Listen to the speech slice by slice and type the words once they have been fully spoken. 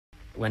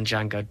when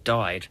Django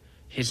died,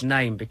 his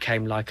name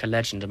became like a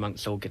legend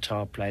amongst all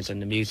guitar players in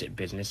the music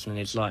business, and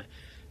it's like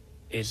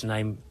his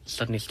name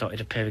suddenly started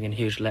appearing in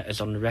huge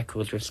letters on the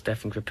records with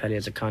Stephane Grappelli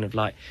as a kind of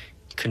like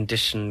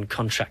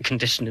contract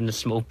condition in the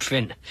small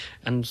print,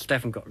 and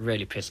Stephane got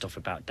really pissed off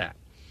about that.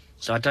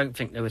 So I don't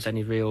think there was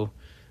any real,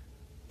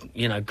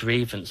 you know,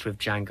 grievance with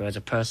Django as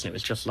a person. It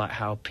was just like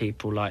how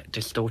people like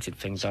distorted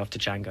things after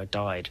Django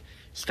died.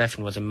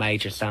 Stephane was a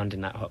major sound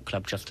in that hot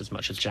club just as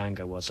much as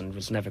Django was, and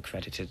was never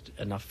credited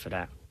enough for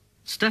that.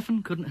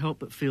 Stephane couldn't help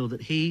but feel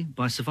that he,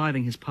 by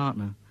surviving his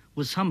partner,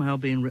 was somehow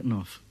being written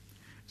off.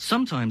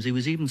 Sometimes he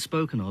was even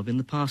spoken of in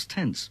the past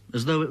tense,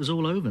 as though it was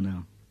all over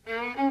now.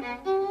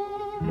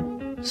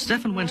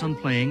 Stephane went on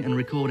playing and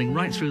recording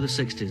right through the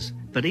 60s,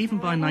 but even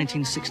by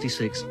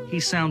 1966,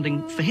 he's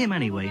sounding, for him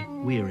anyway,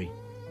 weary.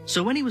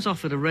 So when he was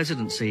offered a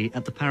residency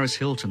at the Paris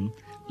Hilton,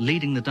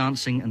 leading the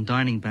dancing and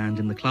dining band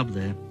in the club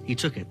there, he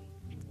took it.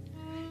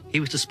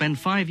 He was to spend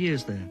 5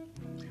 years there.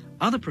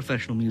 Other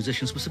professional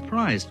musicians were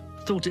surprised,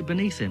 thought it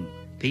beneath him,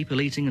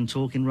 people eating and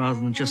talking rather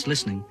than just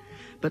listening,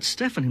 but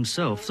Stephane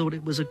himself thought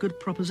it was a good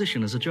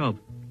proposition as a job.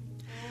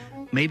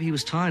 Maybe he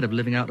was tired of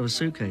living out of a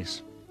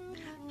suitcase.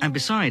 And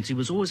besides, he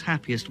was always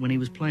happiest when he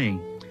was playing,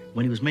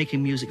 when he was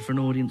making music for an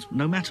audience,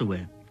 no matter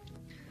where.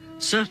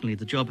 Certainly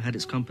the job had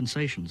its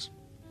compensations.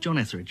 John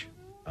Etheridge.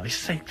 I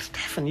say,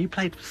 Stephane, you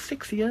played for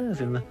 6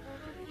 years in the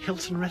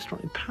Hilton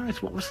restaurant in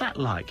Paris. What was that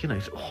like? You know,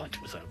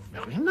 it was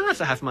very nice.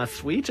 I have my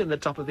suite in the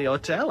top of the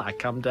hotel. I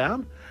come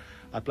down,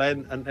 I play,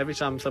 and every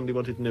time somebody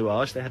wanted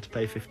nuage, they had to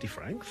pay 50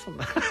 francs.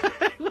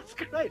 It was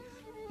great.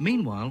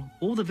 Meanwhile,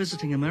 all the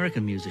visiting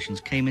American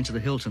musicians came into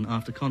the Hilton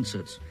after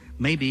concerts,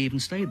 maybe even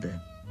stayed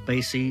there.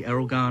 Basie,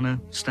 Errol Garner,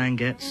 Stan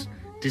Getz,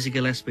 Dizzy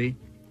Gillespie.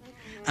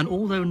 And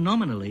although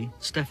nominally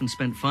Stephane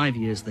spent 5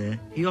 years there,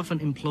 he often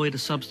employed a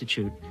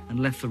substitute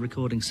and left for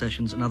recording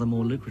sessions and other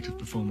more lucrative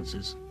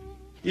performances.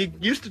 He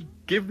used to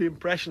give the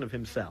impression of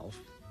himself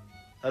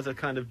as a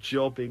kind of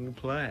jobbing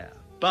player.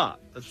 But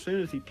as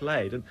soon as he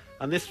played,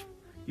 and this,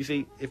 you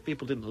see, if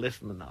people didn't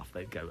listen enough,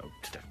 they'd go, oh,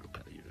 Stephane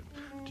Grappelli,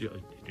 you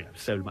know,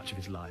 so much of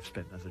his life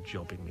spent as a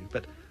jobbing move.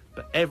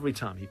 But every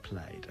time he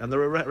played, and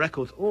there are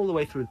records all the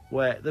way through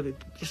where there were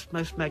just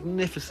most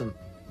magnificent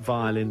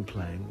violin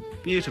playing,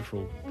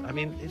 beautiful. I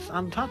mean, it's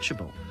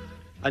untouchable.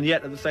 And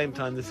yet, at the same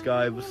time, this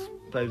guy was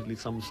supposedly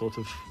some sort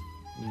of,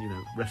 you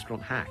know,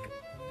 restaurant hack.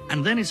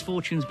 And then his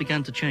fortunes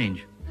began to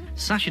change.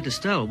 Sacha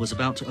Distel was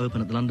about to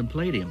open at the London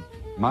Palladium.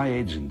 My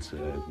agent,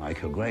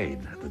 Michael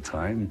Grade, at the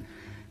time,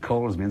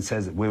 calls me and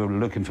says that we were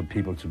looking for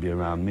people to be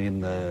around me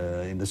in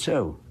the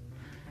show.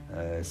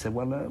 Said,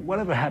 well,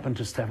 whatever happened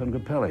to Stephane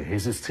Grappelli?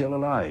 Is he still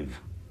alive?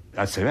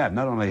 I said, yeah,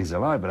 not only he's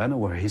alive, but I know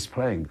where he's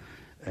playing.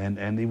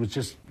 And he was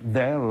just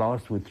there,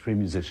 lost with 3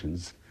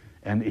 musicians.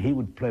 And he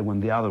would play, when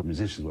the other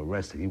musicians were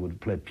resting, he would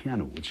play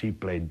piano, which he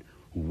played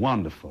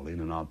wonderful in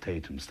an Art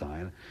Tatum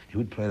style. He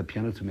would play the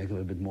piano to make a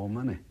little bit more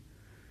money.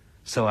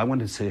 So I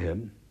went to see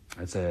him.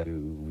 I said,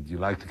 would you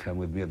like to come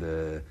with me at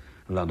the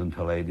London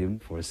Palladium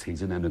for a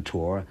season and a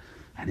tour?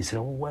 And he said,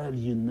 oh, well,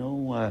 you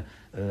know,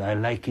 I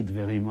like it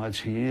very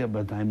much here,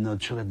 but I'm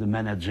not sure that the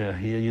manager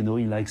here, you know,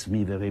 he likes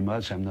me very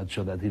much. I'm not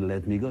sure that he'll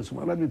let me go. So,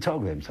 well, let me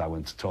talk to him. So I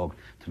went to talk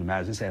to the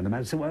manager, and the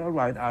manager said, well, all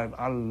right,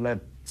 I'll let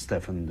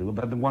Stephane do it.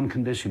 But the one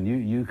condition,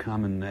 you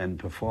come and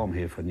perform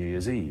here for New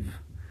Year's Eve.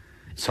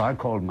 So I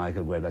called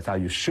Michael Wade. I said, are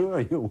you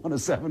sure you want a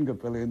Stephane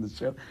Grappelli in the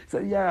show? He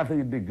said, yeah, I think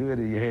it'd be good.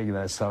 You hear, you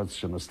know,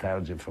 such a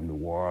nostalgia from the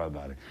war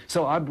about it.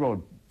 So I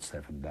brought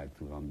Stephane back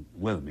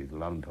with me to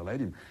London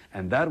Palladium,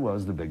 and that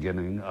was the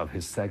beginning of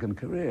his second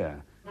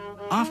career.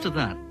 After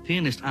that,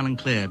 pianist Alan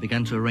Clare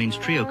began to arrange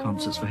trio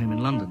concerts for him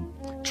in London,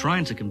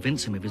 trying to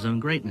convince him of his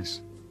own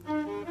greatness.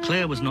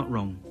 Clare was not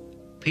wrong.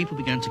 People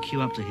began to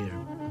queue up to hear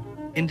him.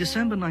 In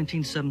December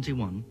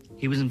 1971,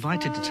 he was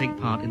invited to take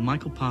part in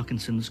Michael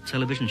Parkinson's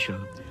television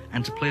show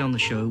and to play on the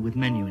show with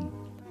Menuhin.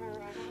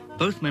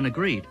 Both men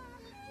agreed.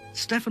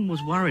 Stephane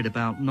was worried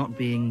about not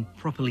being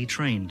properly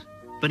trained,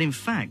 but in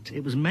fact,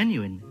 it was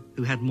Menuhin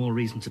who had more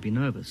reason to be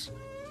nervous.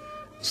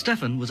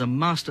 Stephane was a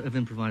master of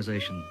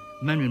improvisation.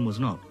 Menuhin was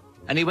not.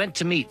 And he went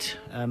to meet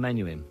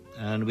Menuhin,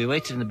 and we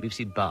waited in the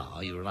BBC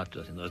bar, you were allowed to do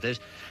it in those days,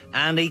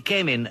 and he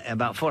came in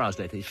about 4 hours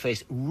later, his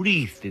face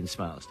wreathed in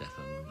smiles,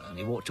 Stephane, and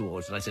he walked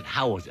towards, and I said,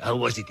 how was it? How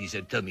was it? He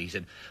said, tell me. He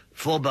said,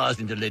 4 bars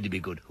into Lady Be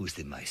Good, who's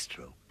the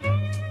maestro?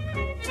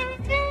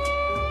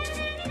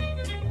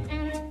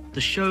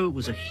 The show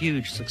was a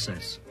huge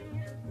success.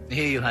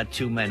 Here you had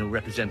 2 men who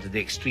represented the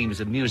extremes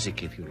of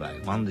music, if you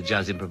like. One, the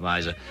jazz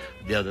improviser,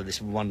 the other,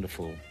 this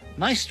wonderful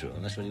maestro,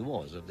 and that's what he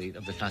was, of the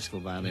classical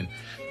violin.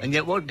 And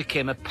yet what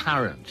became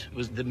apparent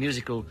was the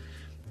musical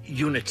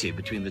unity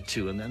between the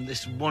two, and then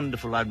this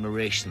wonderful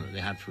admiration that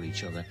they had for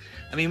each other.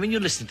 I mean, when you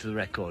listen to the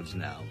records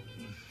now,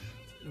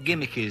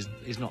 gimmick is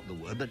not the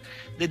word, but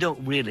they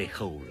don't really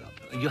hold up.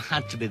 You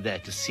had to be there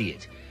to see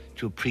it,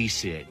 to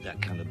appreciate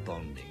that kind of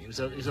bonding. It was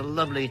a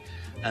lovely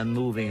and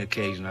moving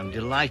occasion. I'm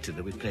delighted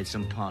that we played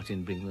some part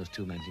in bringing those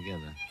 2 men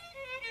together.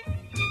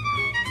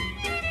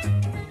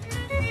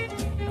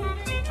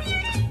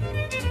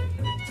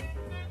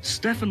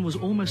 Stephane was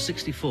almost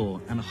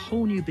 64 and a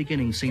whole new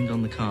beginning seemed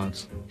on the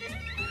cards.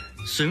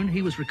 Soon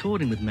he was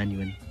recording with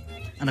Menuhin,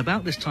 and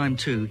about this time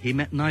too he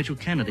met Nigel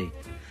Kennedy,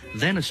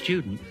 then a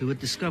student who had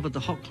discovered the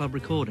Hot Club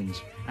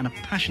recordings and a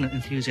passionate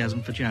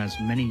enthusiasm for jazz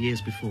many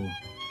years before.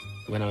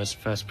 When I was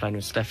first playing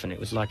with Stephane, it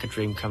was like a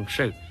dream come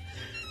true.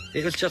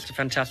 It was just a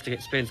fantastic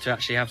experience to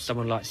actually have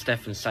someone like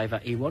Stephane say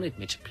that he wanted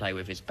me to play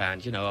with his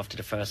band. You know, after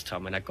the first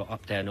time when I got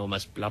up there and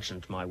almost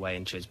bludgeoned my way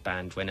into his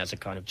band, when as a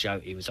kind of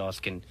joke he was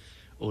asking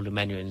all the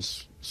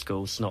Menuhin's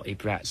school snotty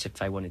brats if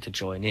they wanted to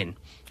join in,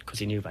 because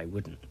he knew they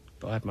wouldn't.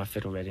 But I had my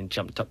fiddle ready and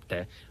jumped up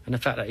there. And the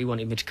fact that he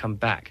wanted me to come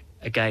back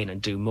again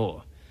and do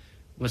more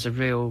was a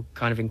real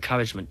kind of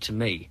encouragement to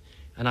me.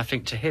 And I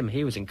think to him,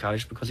 he was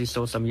encouraged because he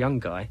saw some young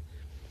guy,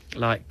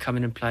 like,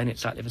 coming and playing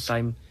exactly the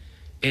same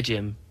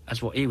idiom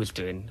as what he was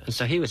doing. And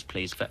so he was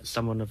pleased that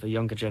someone of a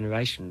younger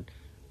generation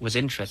was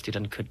interested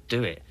and could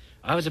do it.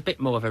 I was a bit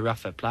more of a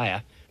rougher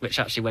player, which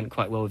actually went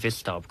quite well with his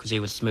style, because he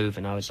was smooth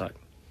and I was, like,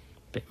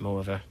 a bit more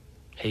of a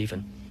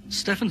heathen.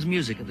 Stephane's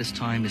music at this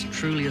time is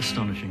truly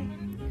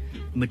astonishing.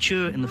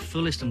 Mature in the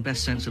fullest and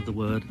best sense of the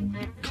word,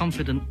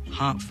 confident,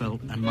 heartfelt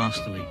and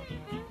masterly.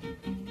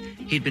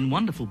 He'd been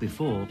wonderful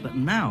before, but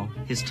now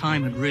his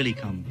time had really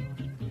come.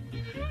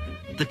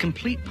 The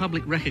complete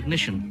public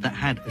recognition that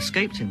had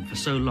escaped him for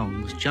so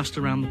long was just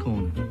around the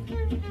corner.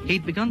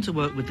 He'd begun to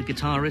work with the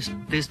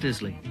guitarist Diz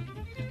Disley.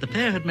 The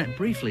pair had met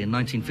briefly in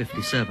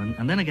 1957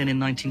 and then again in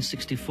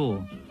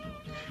 1964.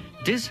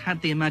 Diz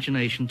had the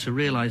imagination to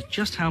realise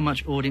just how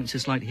much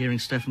audiences liked hearing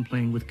Stephane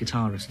playing with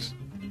guitarists.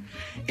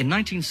 In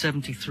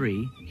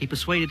 1973, he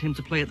persuaded him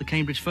to play at the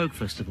Cambridge Folk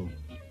Festival.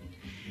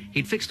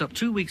 He'd fixed up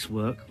 2 weeks'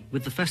 work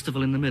with the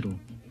festival in the middle.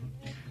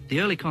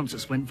 The early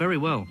concerts went very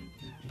well,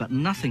 but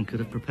nothing could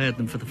have prepared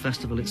them for the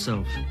festival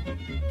itself.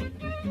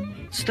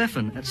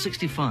 Stephane, at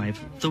 65,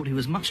 thought he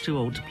was much too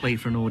old to play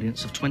for an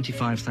audience of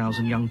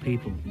 25,000 young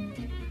people.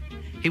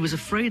 He was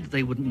afraid that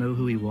they wouldn't know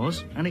who he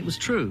was, and it was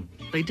true,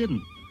 they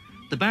didn't.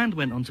 The band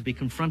went on to be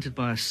confronted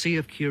by a sea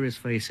of curious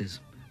faces.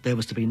 There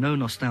was to be no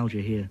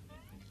nostalgia here.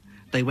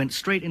 They went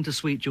straight into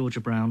Sweet Georgia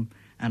Brown,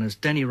 and as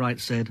Denny Wright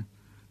said,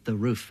 the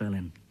roof fell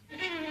in.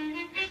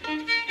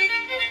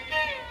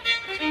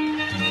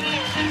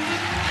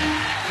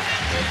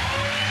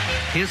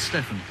 Here's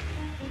Stephane.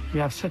 We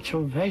have such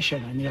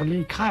ovation. I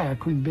nearly cry. I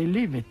couldn't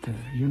believe it.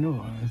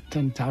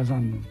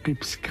 10,000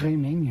 people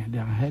screaming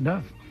their head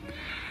off.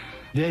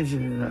 There's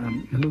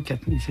look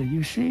at me and say,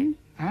 you see?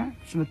 Huh?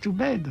 It's not too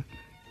bad.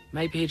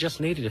 Maybe he just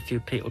needed a few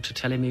people to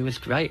tell him he was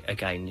great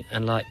again.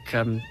 And like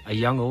a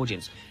young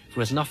audience, there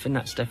was nothing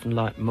that Stephane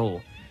liked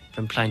more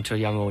than playing to a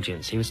young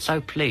audience. He was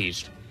so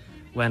pleased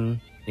when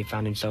he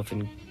found himself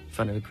in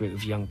front of a group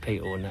of young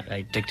people and that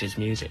they digged his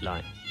music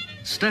like.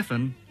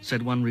 Stephane,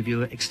 said one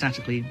reviewer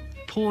ecstatically,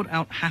 poured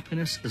out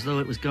happiness as though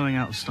it was going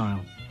out of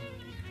style.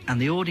 And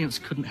the audience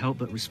couldn't help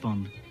but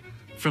respond.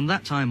 From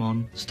that time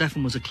on,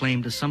 Stephane was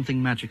acclaimed as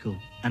something magical,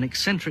 an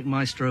eccentric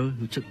maestro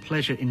who took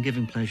pleasure in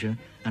giving pleasure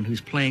and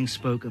whose playing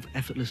spoke of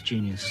effortless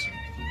genius.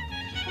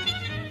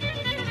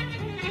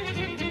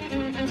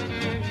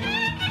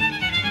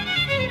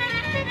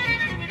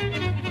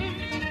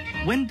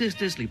 When Diz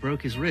Disley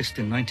broke his wrist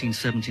in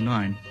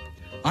 1979,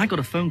 I got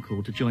a phone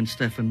call to join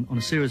Stephane on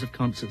a series of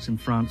concerts in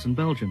France and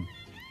Belgium.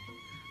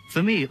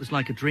 For me, it was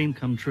like a dream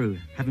come true,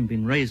 having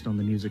been raised on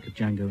the music of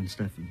Django and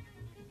Stephane.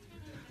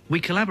 We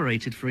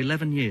collaborated for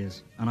 11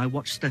 years, and I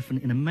watched Stephane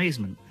in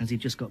amazement as he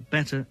just got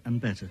better and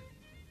better.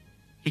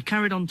 He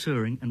carried on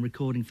touring and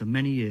recording for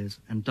many years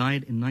and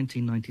died in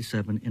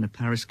 1997 in a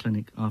Paris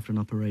clinic after an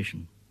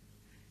operation.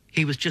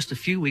 He was just a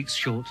few weeks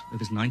short of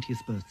his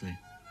 90th birthday.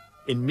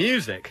 In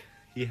music,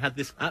 he had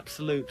this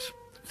absolute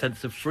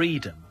sense of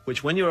freedom,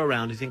 which when you're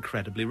around is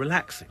incredibly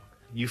relaxing.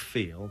 You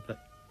feel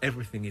that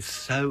everything is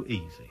so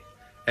easy.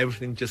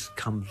 Everything just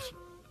comes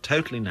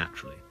totally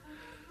naturally.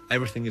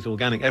 Everything is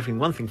organic.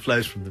 One thing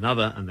flows from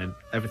another, and then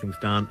everything's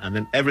done, and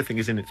then everything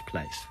is in its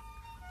place.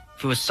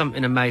 There was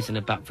something amazing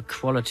about the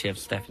quality of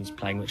Stephane's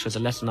playing, which was a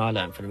lesson I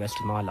learned for the rest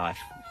of my life,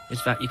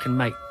 is that you can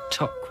make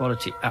top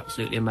quality,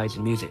 absolutely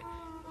amazing music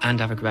and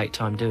have a great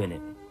time doing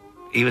it.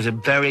 He was a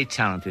very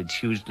talented,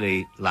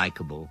 hugely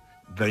likeable,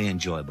 very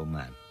enjoyable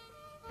man.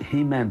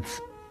 He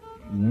meant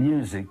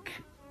music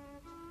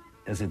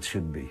as it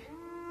should be.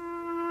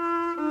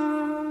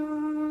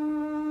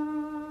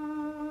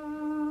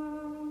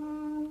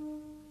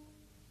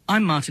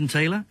 I'm Martin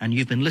Taylor, and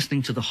you've been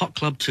listening to The Hot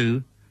Club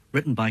 2,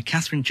 written by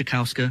Catherine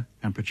Tchaikovsky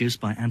and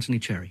produced by Anthony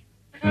Cherry.